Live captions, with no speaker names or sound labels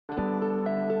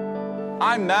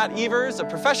I'm Matt Evers, a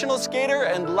professional skater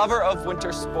and lover of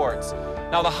winter sports.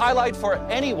 Now, the highlight for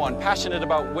anyone passionate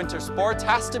about winter sports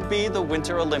has to be the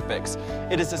Winter Olympics.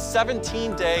 It is a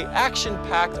 17-day,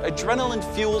 action-packed,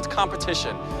 adrenaline-fueled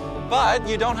competition. But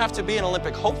you don't have to be an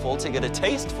Olympic hopeful to get a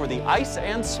taste for the ice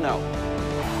and snow.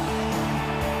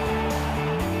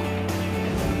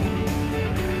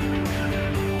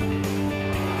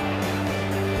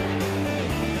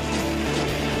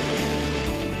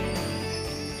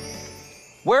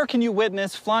 Where can you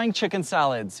witness flying chicken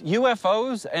salads,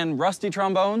 UFOs, and rusty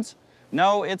trombones?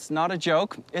 No, it's not a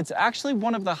joke. It's actually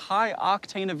one of the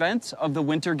high-octane events of the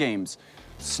Winter Games,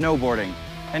 snowboarding.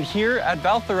 And here at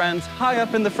Val Thorens, high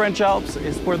up in the French Alps,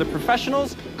 is where the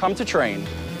professionals come to train.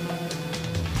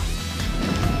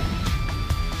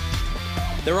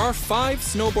 There are 5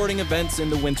 snowboarding events in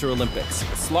the Winter Olympics: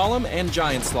 slalom and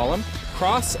giant slalom,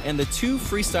 cross, and the 2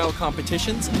 freestyle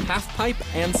competitions, halfpipe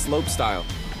and slopestyle.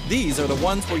 These are the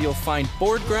ones where you'll find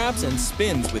board grabs and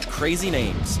spins with crazy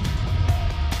names.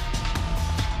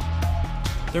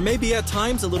 There may be at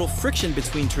times a little friction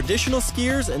between traditional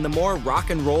skiers and the more rock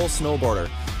and roll snowboarder,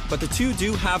 but the two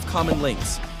do have common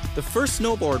links. The first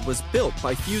snowboard was built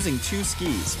by fusing 2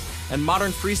 skis, and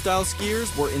modern freestyle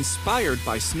skiers were inspired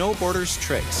by snowboarders'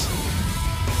 tricks.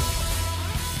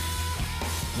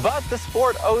 But the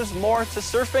sport owes more to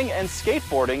surfing and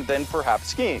skateboarding than perhaps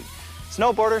skiing.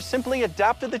 Snowboarders simply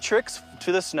adapted the tricks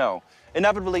to the snow.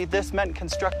 Inevitably, this meant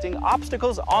constructing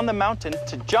obstacles on the mountain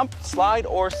to jump, slide,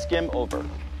 or skim over.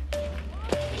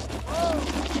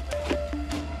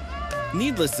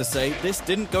 Needless to say, this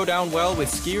didn't go down well with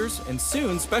skiers, and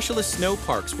soon specialist snow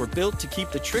parks were built to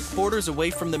keep the trick boarders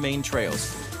away from the main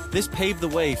trails. This paved the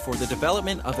way for the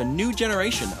development of a new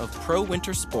generation of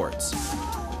pro-winter sports.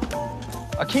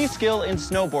 A key skill in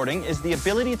snowboarding is the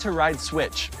ability to ride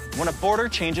switch, when a boarder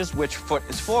changes which foot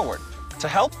is forward. To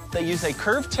help, they use a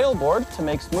curved tailboard to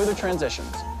make smoother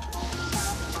transitions.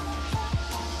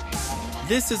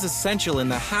 This is essential in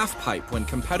the halfpipe when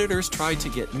competitors try to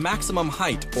get maximum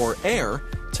height, or air,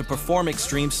 to perform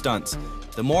extreme stunts.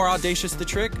 The more audacious the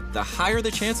trick, the higher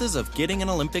the chances of getting an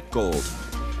Olympic gold.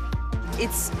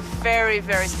 It's very,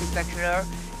 very spectacular.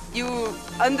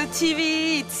 On the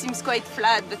TV, it seems quite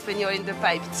flat, but when you're in the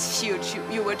pipe, it's huge.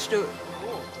 You watch the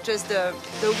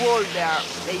wall there,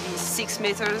 maybe 6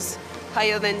 meters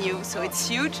higher than you, so it's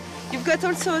huge. You've got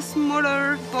also a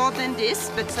smaller board than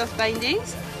this, but soft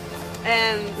bindings.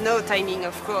 And no timing,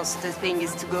 of course. The thing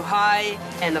is to go high,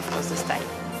 and of course the style.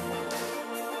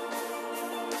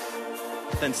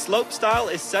 Then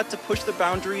slopestyle is set to push the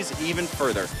boundaries even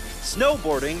further.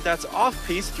 Snowboarding that's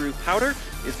off-piste through powder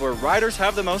is where riders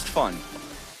have the most fun.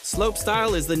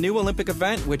 Slopestyle is the new Olympic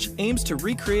event which aims to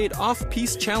recreate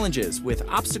off-piste challenges with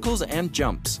obstacles and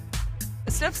jumps.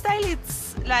 Slopestyle,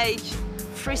 it's like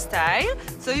freestyle.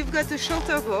 So you've got a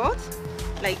shorter board,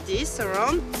 like this,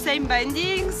 around, same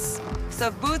bindings,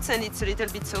 soft boots, and it's a little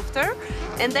bit softer.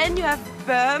 And then you have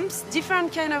bumps,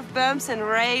 different kind of bumps and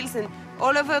rails, and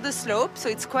all over the slope, so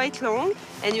it's quite long,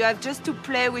 and you have just to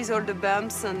play with all the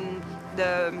bumps and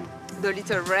the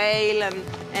little rail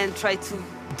and try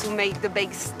to make the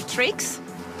big tricks.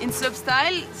 In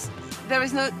slopestyle, there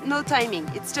is no timing.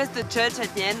 It's just the judge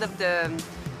at the end of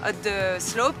the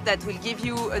slope that will give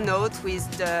you a note with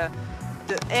the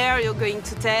air you're going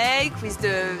to take, with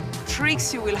the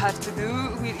tricks you will have to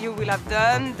do, you will have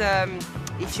done.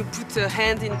 If you put a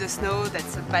hand in the snow,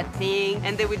 that's a bad thing,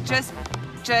 and they will just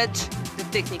judge the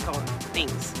technical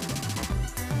things.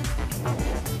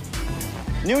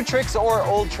 New tricks or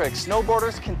old tricks,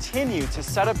 snowboarders continue to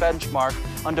set a benchmark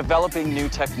on developing new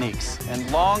techniques, and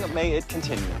long may it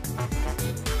continue.